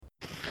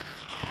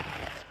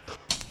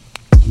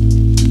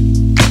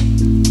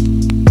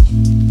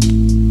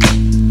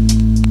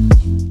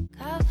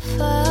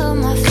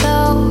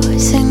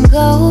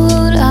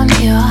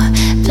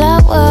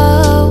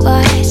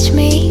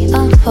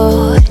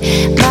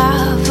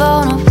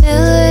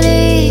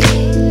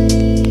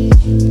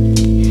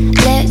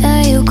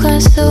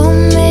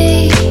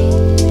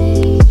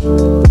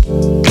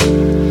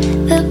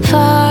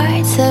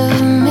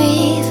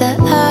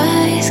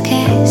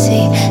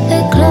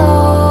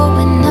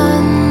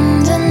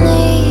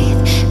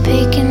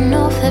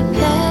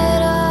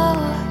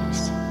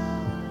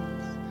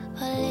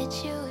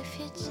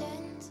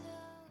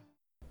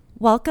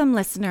Welcome,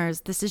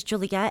 listeners. This is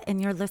Juliet,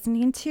 and you're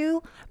listening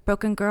to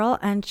Broken Girl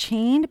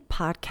Unchained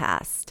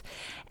podcast.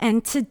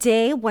 And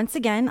today, once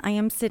again, I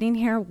am sitting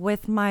here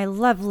with my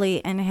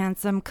lovely and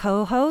handsome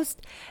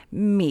co-host,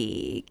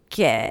 Miguel.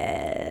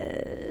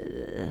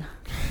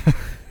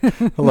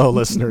 Hello,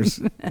 listeners.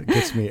 It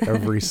gets me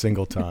every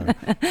single time.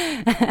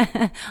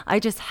 I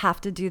just have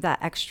to do that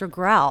extra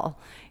growl,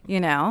 you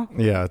know?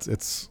 Yeah, it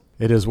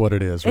is what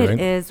it is, right?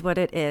 It is what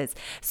it is.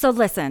 So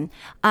listen,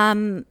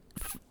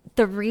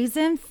 the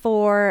reason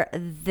for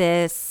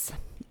this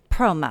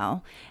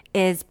promo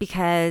is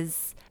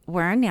because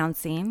we're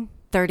announcing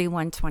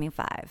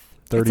 3125.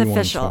 It's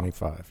official.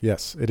 3125.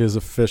 Yes, it is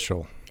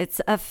official.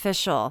 It's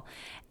official.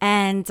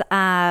 And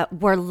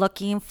we're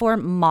looking for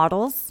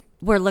models.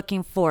 We're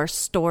looking for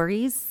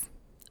stories.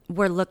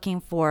 We're looking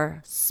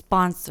for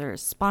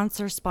sponsors.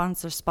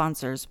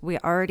 We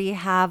already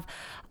have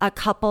a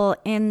couple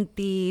in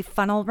the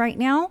funnel right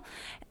now,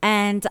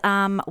 and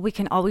we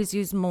can always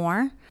use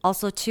more.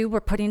 Also, too,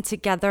 we're putting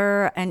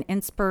together an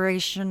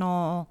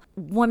inspirational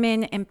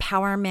women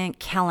empowerment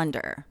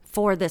calendar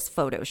for this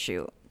photo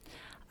shoot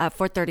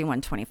for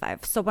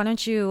 3125. So why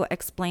don't you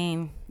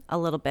explain a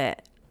little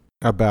bit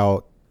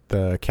About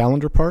the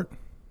calendar part?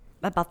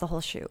 about the whole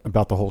shoot?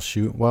 About the whole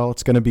shoot? Well,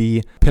 it's going to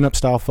be pinup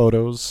style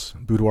photos,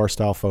 boudoir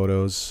style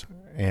photos,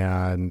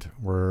 and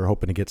we're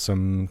hoping to get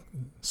some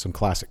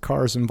classic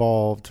cars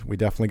involved. We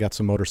definitely got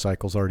some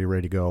motorcycles already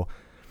ready to go.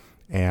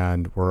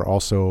 And we're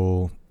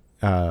also,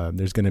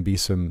 there's going to be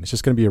it's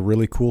just going to be a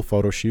really cool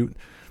photo shoot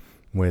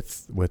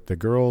with the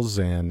girls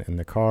and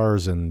the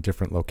cars and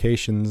different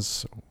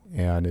locations.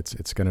 And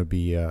it's going to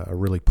be a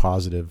really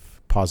positive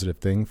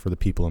thing for the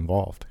people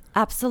involved.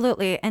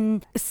 Absolutely.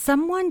 And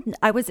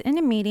I was in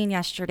a meeting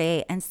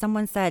yesterday and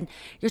someone said,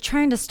 you're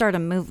trying to start a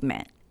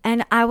movement.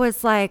 And I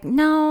was like,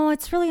 no,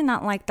 it's really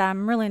not like that.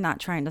 I'm really not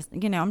trying to,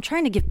 I'm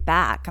trying to give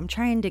back. I'm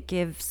trying to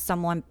give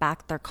someone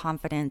back their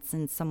confidence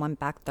and someone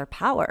back their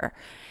power,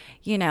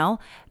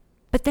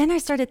 But then I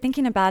started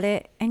thinking about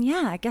it and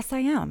yeah, I guess I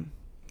am.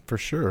 For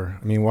sure.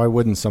 I mean, why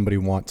wouldn't somebody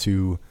want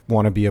to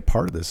be a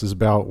part of this? This is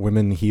about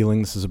women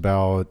healing. This is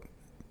about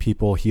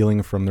people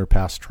healing from their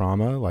past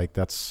trauma. Like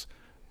that's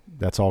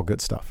all good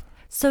stuff.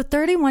 So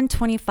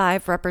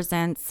 3125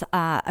 represents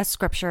a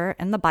scripture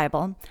in the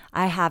Bible.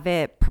 I have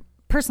it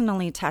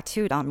personally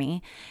tattooed on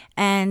me.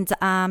 And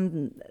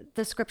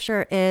the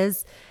scripture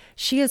is,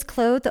 she is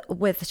clothed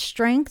with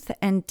strength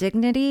and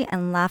dignity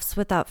and laughs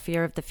without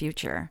fear of the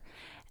future.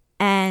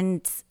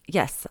 And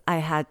yes, I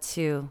had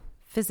to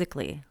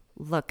physically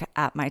look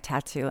at my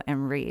tattoo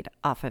and read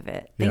off of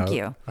it. Thank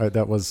you.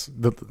 That was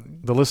the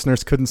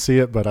listeners couldn't see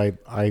it, but I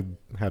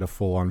had a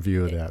full on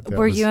view of that.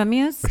 Were you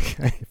amused?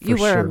 You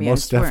were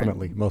amused.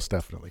 Most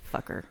definitely.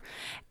 Fucker.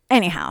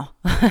 Anyhow,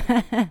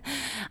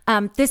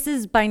 this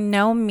is by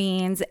no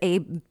means a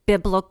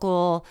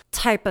biblical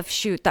type of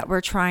shoot that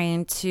we're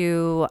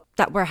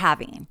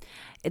having.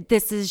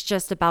 This is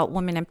just about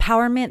women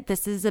empowerment.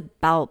 This is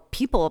about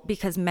people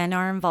because men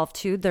are involved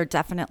too. They're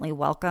definitely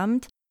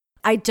welcomed.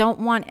 I don't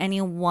want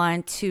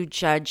anyone to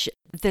judge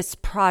this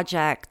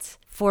project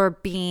for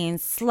being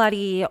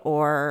slutty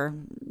or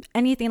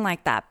anything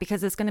like that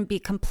because it's going to be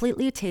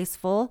completely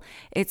tasteful.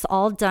 It's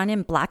all done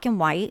in black and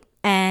white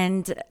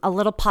and a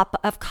little pop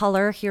of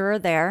color here or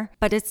there,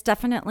 but it's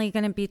definitely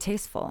going to be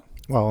tasteful.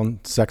 Well,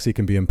 and sexy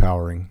can be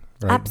empowering,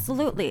 right?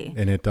 Absolutely.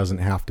 And it doesn't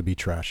have to be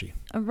trashy.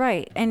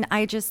 Right. And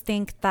I just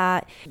think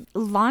that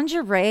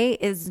lingerie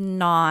is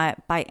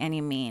not by any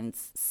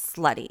means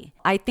slutty.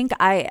 I think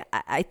I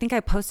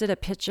posted a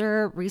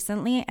picture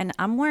recently and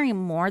I'm wearing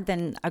more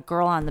than a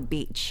girl on the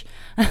beach.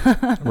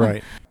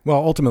 Right. Well,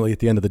 ultimately, at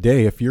the end of the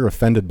day, if you're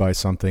offended by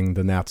something,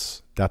 then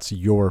that's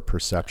your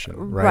perception,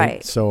 right?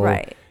 Right. So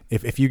right.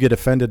 If you get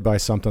offended by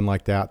something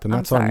like that, then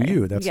that's on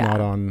you. That's yeah.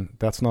 not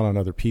on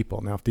other people.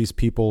 Now, if these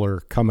people are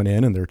coming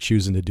in and they're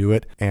choosing to do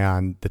it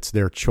and it's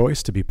their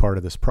choice to be part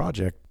of this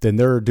project, then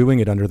they're doing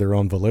it under their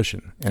own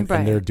volition and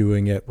they're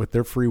doing it with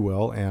their free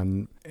will.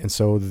 And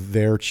so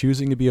they're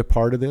choosing to be a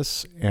part of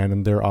this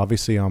and they're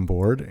obviously on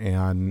board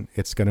and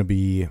it's going to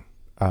be,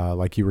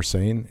 like you were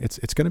saying,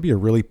 it's going to be a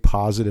really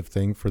positive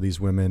thing for these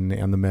women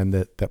and the men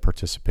that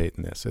participate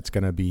in this. It's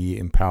going to be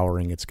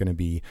empowering. It's going to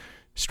be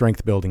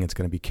strength building. It's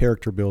going to be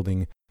character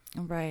building.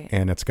 Right.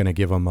 And it's going to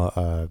give them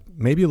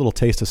maybe a little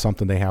taste of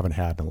something they haven't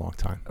had in a long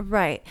time.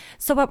 Right.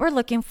 So what we're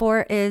looking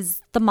for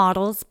is the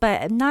models,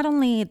 but not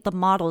only the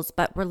models,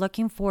 but we're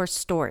looking for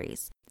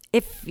stories.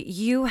 If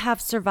you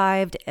have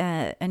survived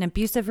an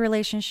abusive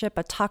relationship,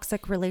 a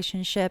toxic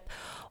relationship,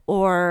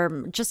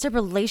 or just a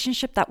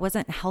relationship that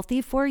wasn't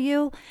healthy for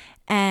you.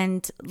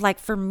 And like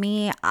for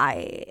me,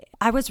 I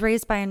was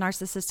raised by a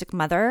narcissistic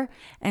mother.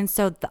 And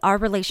so our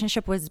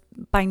relationship was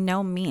by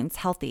no means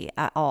healthy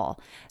at all.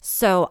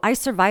 So I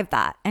survived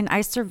that. And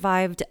I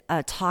survived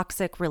a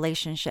toxic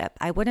relationship.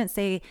 I wouldn't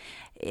say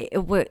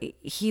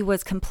he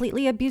was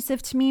completely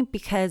abusive to me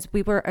because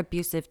we were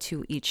abusive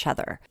to each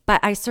other.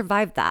 But I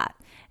survived that.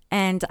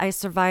 And I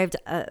survived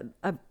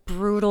a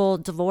brutal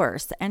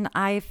divorce. And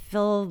I'm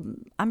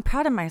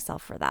proud of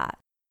myself for that.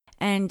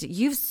 And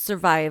you've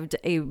survived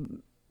a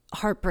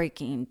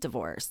heartbreaking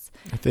divorce.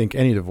 I think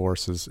any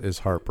divorce is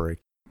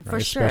heartbreaking, right? For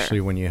sure.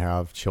 Especially when you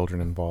have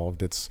children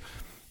involved. It's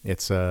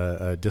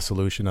a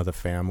dissolution of the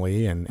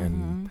family, and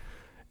none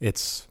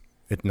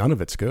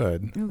of it's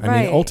good. Right.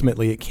 I mean,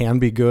 ultimately, it can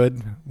be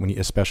good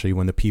especially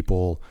when the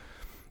people,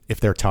 if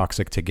they're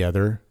toxic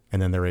together,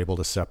 and then they're able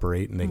to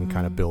separate and they can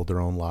kind of build their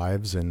own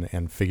lives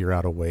and figure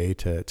out a way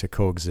to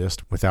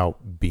coexist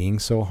without being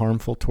so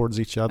harmful towards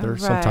each other.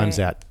 Right. Sometimes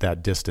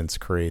that distance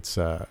creates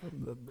a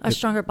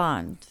stronger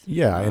bond.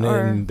 Yeah,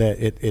 and that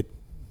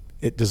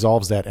it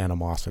dissolves that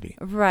animosity.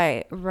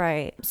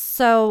 Right.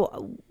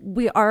 So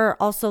we are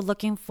also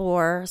looking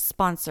for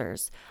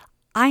sponsors.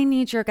 I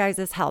need your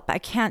guys' help. I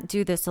can't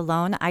do this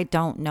alone. I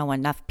don't know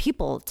enough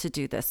people to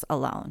do this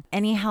alone.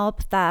 Any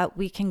help that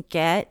we can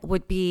get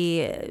would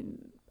be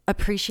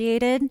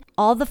appreciated.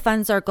 All the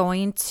funds are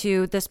going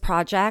to this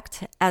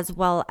project, as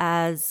well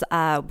as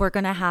we're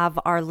going to have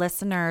our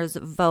listeners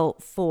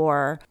vote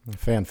for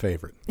fan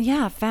favorite.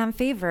 Yeah, fan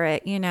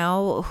favorite.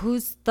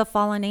 Who's the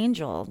fallen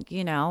angel?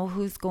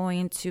 Who's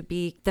going to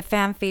be the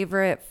fan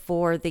favorite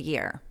for the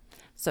year,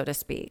 so to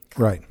speak.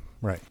 Right.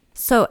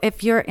 So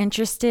if you're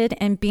interested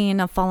in being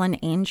a fallen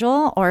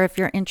angel, or if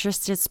you're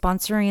interested in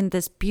sponsoring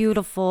this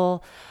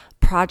beautiful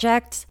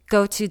project,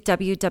 go to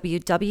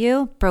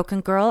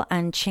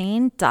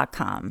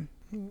www.brokengirlunchained.com.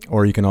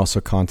 Or you can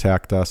also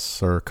contact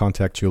us or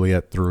contact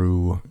Juliet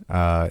through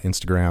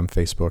Instagram,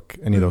 Facebook,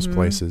 any of those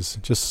places,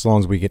 just as long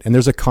as we get. And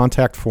there's a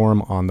contact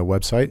form on the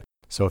website.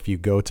 So if you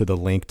go to the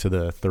link to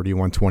the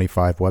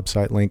 3125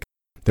 website link,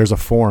 there's a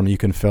form you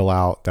can fill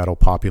out that'll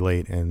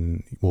populate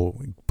and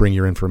will bring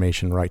your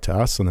information right to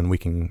us, and then we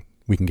can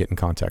get in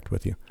contact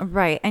with you.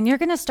 Right. And you're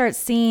going to start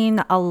seeing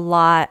a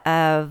lot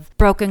of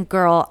Broken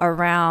Girl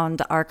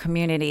around our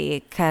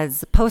community,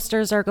 because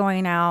posters are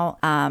going out,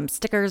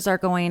 stickers are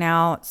going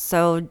out.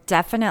 So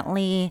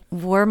definitely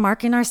we're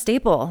marking our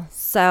staple.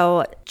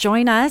 So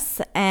join us,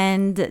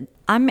 and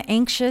I'm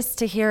anxious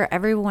to hear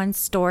everyone's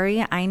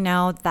story. I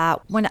know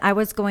that when I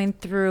was going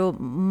through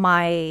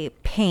my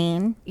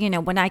pain,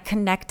 when I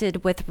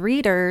connected with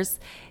readers,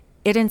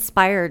 it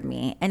inspired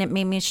me and it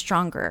made me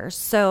stronger.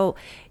 So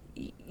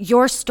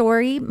your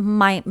story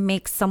might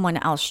make someone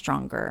else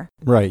stronger.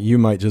 Right. You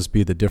might just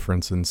be the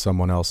difference in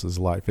someone else's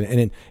life.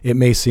 And it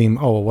may seem,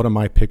 what are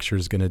my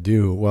pictures going to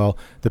do? Well,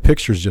 the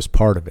picture's just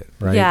part of it,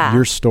 right? Yeah.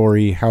 Your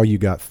story, how you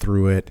got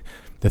through it,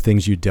 the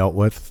things you dealt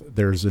with.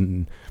 There's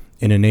an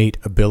innate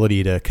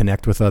ability to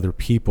connect with other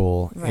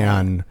people. Right.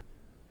 And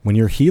when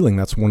you're healing,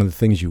 that's one of the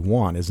things you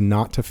want, is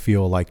not to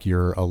feel like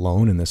you're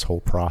alone in this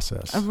whole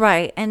process.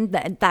 Right. And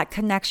that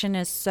connection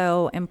is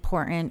so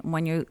important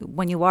when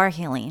you are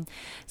healing.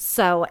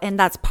 So, and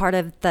that's part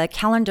of the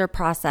calendar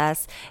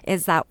process,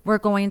 is that we're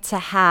going to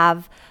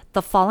have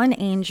the fallen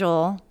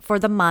angel for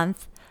the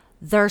month,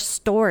 their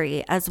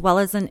story, as well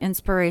as an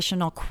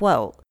inspirational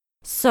quote.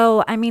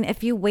 So, I mean,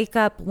 if you wake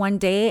up one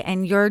day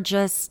and you're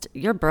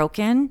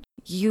broken,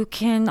 you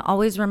can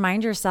always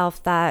remind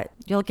yourself that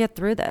you'll get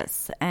through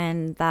this,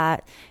 and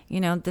that,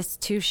 this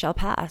too shall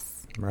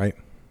pass. Right.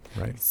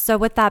 So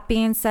with that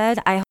being said,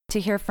 I hope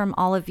to hear from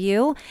all of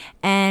you,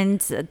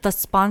 and the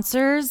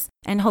sponsors,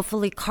 and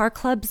hopefully car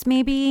clubs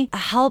maybe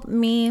help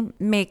me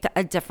make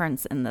a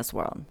difference in this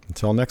world.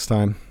 Until next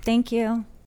time. Thank you.